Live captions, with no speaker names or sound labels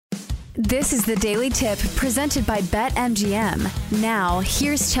This is the Daily Tip presented by BetMGM. Now,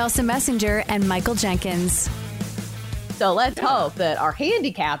 here's Chelsea Messenger and Michael Jenkins. So let's hope that our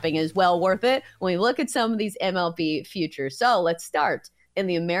handicapping is well worth it when we look at some of these MLB futures. So let's start in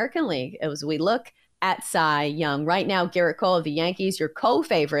the American League as we look at Cy Young. Right now, Garrett Cole of the Yankees, your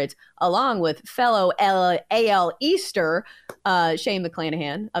co-favorite, along with fellow AL Easter Shane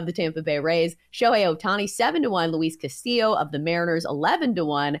McClanahan of the Tampa Bay Rays, Shohei Ohtani 7-1, Luis Castillo of the Mariners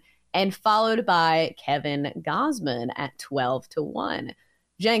 11-1, and followed by Kevin Gausman at 12-1.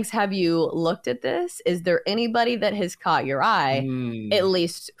 Jenks, have you looked at this? Is there anybody that has caught your eye, at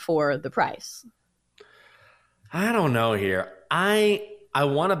least for the price? I don't know here. I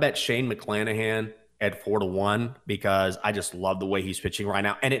want to bet Shane McClanahan at 4-1 because I just love the way he's pitching right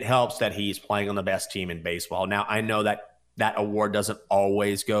now. And it helps that he's playing on the best team in baseball. Now, I know that award doesn't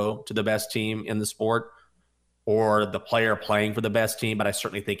always go to the best team in the sport or the player playing for the best team, but I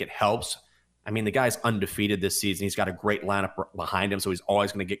certainly think it helps. I mean, the guy's undefeated this season. He's got a great lineup behind him, so he's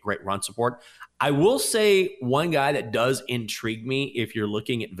always going to get great run support. I will say one guy that does intrigue me if you're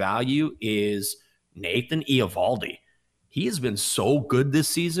looking at value is Nathan Eovaldi. He has been so good this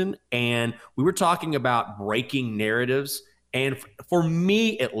season, and we were talking about breaking narratives. And for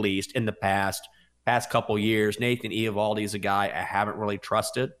me, at least, in the past couple years, Nathan Eovaldi is a guy I haven't really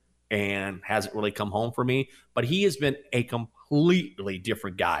trusted and hasn't really come home for me. But he has been a completely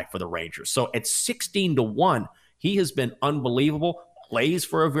different guy for the Rangers. So at 16-1, he has been unbelievable, plays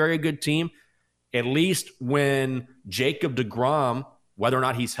for a very good team. At least when Jacob deGrom, whether or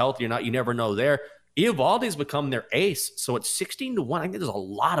not he's healthy or not, you never know there. Eovaldi's become their ace. So at 16-1, I think there's a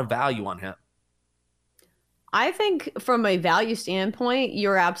lot of value on him. I think from a value standpoint,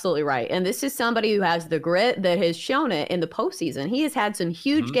 you're absolutely right. And this is somebody who has the grit that has shown it in the postseason. He has had some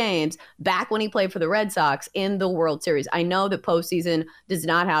huge games back when he played for the Red Sox in the World Series. I know that postseason does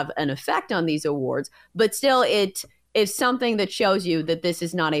not have an effect on these awards, but still it is something that shows you that this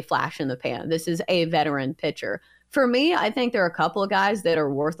is not a flash in the pan. This is a veteran pitcher. For me, I think there are a couple of guys that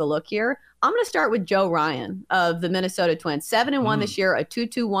are worth a look here. I'm going to start with Joe Ryan of the Minnesota Twins. 7-1 this year, a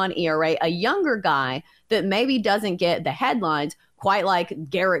 2.21 ERA, a younger guy that maybe doesn't get the headlines quite like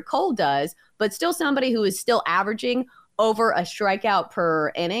Garrett Cole does, but still somebody who is still averaging over a strikeout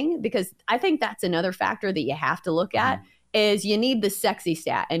per inning, because I think that's another factor that you have to look at is you need the sexy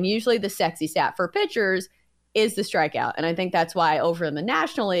stat. And usually the sexy stat for pitchers is the strikeout. And I think that's why over in the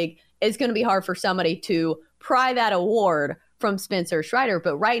National League, it's going to be hard for somebody to pry that award from Spencer Strider.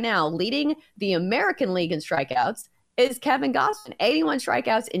 But right now, leading the American League in strikeouts is Kevin Gausman. 81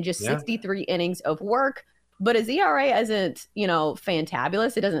 strikeouts in just 63 innings of work. But his ERA isn't,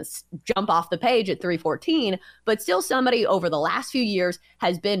 fantabulous. It doesn't jump off the page at 3.14, but still somebody over the last few years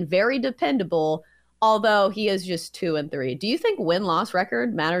has been very dependable, although he is just 2-3. Do you think win-loss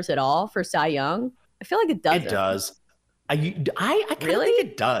record matters at all for Cy Young? I feel like it doesn't. It does. I kind of think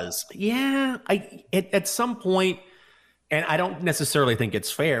it does. Yeah. At some point, and I don't necessarily think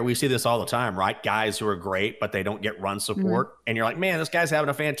it's fair. We see this all the time, right? Guys who are great, but they don't get run support. And you're like, man, this guy's having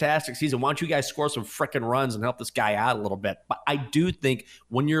a fantastic season. Why don't you guys score some freaking runs and help this guy out a little bit? But I do think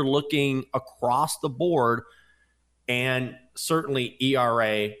when you're looking across the board, and certainly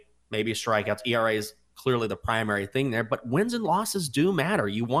ERA, maybe strikeouts, ERA is clearly the primary thing there, but wins and losses do matter.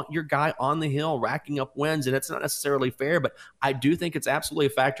 You want your guy on the hill racking up wins, and it's not necessarily fair, but I do think it's absolutely a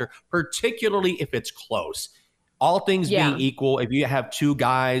factor, particularly if it's close. All things being equal, if you have two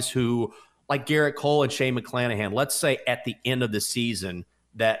guys who, like Garrett Cole and Shane McClanahan, let's say at the end of the season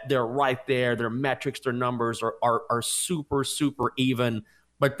that they're right there, their metrics, their numbers are super, super even,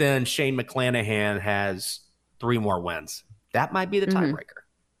 but then Shane McClanahan has 3 more wins. That might be the tiebreaker.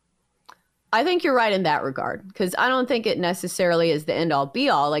 I think you're right in that regard, because I don't think it necessarily is the end-all,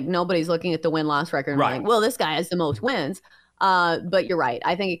 be-all. Like, nobody's looking at the win-loss record and like, well, this guy has the most wins. But you're right.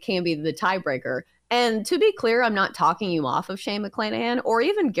 I think it can be the tiebreaker. And to be clear, I'm not talking you off of Shane McClanahan or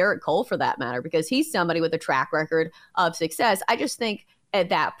even Garrett Cole for that matter, because he's somebody with a track record of success. I just think at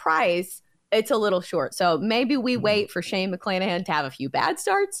that price, it's a little short. So maybe we wait for Shane McClanahan to have a few bad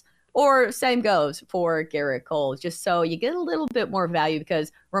starts, or same goes for Garrett Cole, just so you get a little bit more value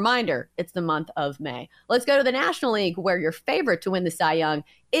because, reminder, it's the month of May. Let's go to the National League, where your favorite to win the Cy Young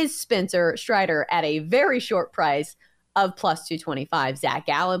is Spencer Strider at a very short price of plus 225. Zach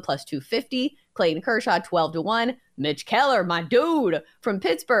Gallen plus 250. Clayton Kershaw 12-1. Mitch Keller, my dude from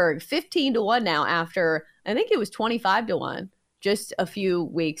Pittsburgh, 15-1 now after I think it was 25-1 just a few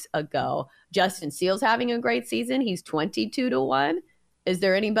weeks ago. Justin Seals having a great season. He's 22-1. Is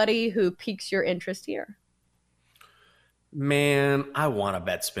there anybody who piques your interest here? Man, I want to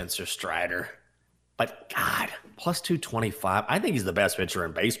bet Spencer Strider. But God, plus 225. I think he's the best pitcher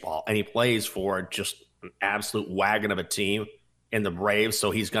in baseball, and he plays for just an absolute wagon of a team in the Braves,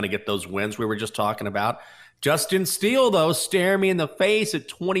 so he's going to get those wins we were just talking about. Justin Steele, though, stare me in the face at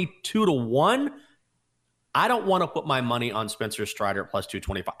 22-1. I don't want to put my money on Spencer Strider at plus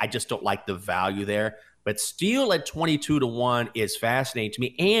 225. I just don't like the value there. But Steele at 22-1 is fascinating to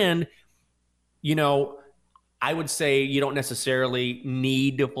me. And, you know, I would say you don't necessarily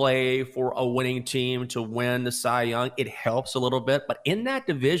need to play for a winning team to win the Cy Young. It helps a little bit. But in that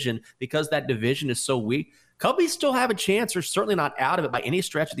division, because that division is so weak, Cubbies still have a chance. They're certainly not out of it by any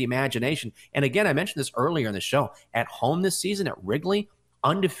stretch of the imagination. And again, I mentioned this earlier in the show. At home this season at Wrigley,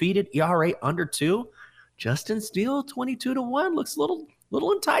 undefeated, ERA under 2. Justin Steele, 22-1, looks a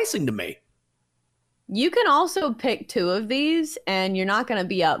little enticing to me. You can also pick 2 of these, and you're not going to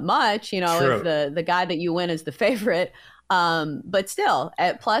be up much, you know, True. if the guy that you win is the favorite. But still,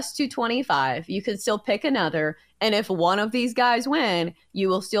 at plus 225, you can still pick another. And if one of these guys win, you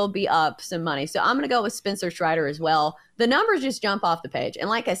will still be up some money. So I'm going to go with Spencer Strider as well. The numbers just jump off the page. And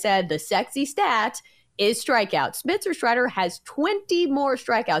like I said, the sexy stat is strikeouts. Spencer Strider has 20 more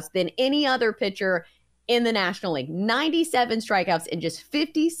strikeouts than any other pitcher in the National League. 97 strikeouts in just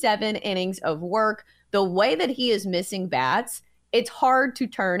 57 innings of work. The way that he is missing bats, it's hard to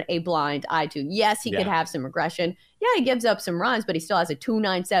turn a blind eye to. Yes, he could have some aggression. Yeah, he gives up some runs, but he still has a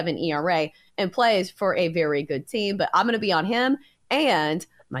 2.97 ERA and plays for a very good team. But I'm going to be on him and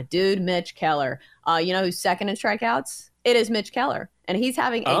my dude, Mitch Keller. You know who's second in strikeouts? It is Mitch Keller. And he's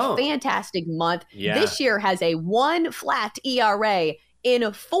having a fantastic month. Yeah. This year has a 1 flat ERA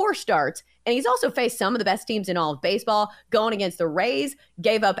in 4 starts. And he's also faced some of the best teams in all of baseball. Going against the Rays,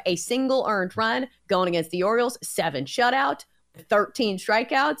 gave up a single earned run. Going against the Orioles, 7 shutout, 13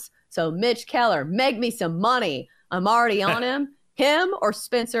 strikeouts. So Mitch Keller, make me some money. I'm already on him. Him or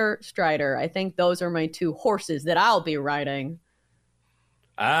Spencer Strider. I think those are my 2 horses that I'll be riding.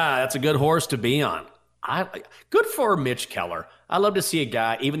 That's a good horse to be on. Good for Mitch Keller. I love to see a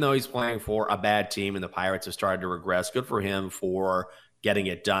guy, even though he's playing for a bad team and the Pirates have started to regress, good for him for getting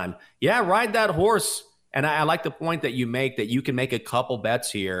it done. Yeah, ride that horse. And I like the point that you make that you can make a couple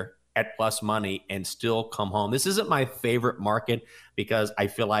bets here at plus money and still come home. This isn't my favorite market because I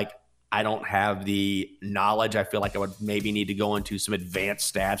feel like I don't have the knowledge. I feel like I would maybe need to go into some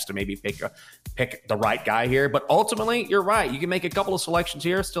advanced stats to maybe pick the right guy here. But ultimately, you're right. You can make a couple of selections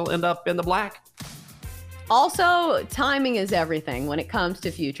here, still end up in the black. Also, timing is everything when it comes to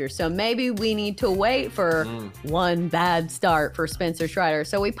futures. So maybe we need to wait for one bad start for Spencer Strider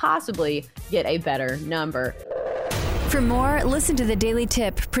so we possibly get a better number. For more, listen to the Daily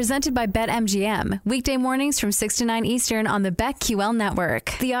Tip presented by BetMGM. Weekday mornings from 6 to 9 Eastern on the BetQL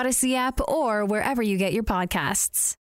network, the Odyssey app, or wherever you get your podcasts.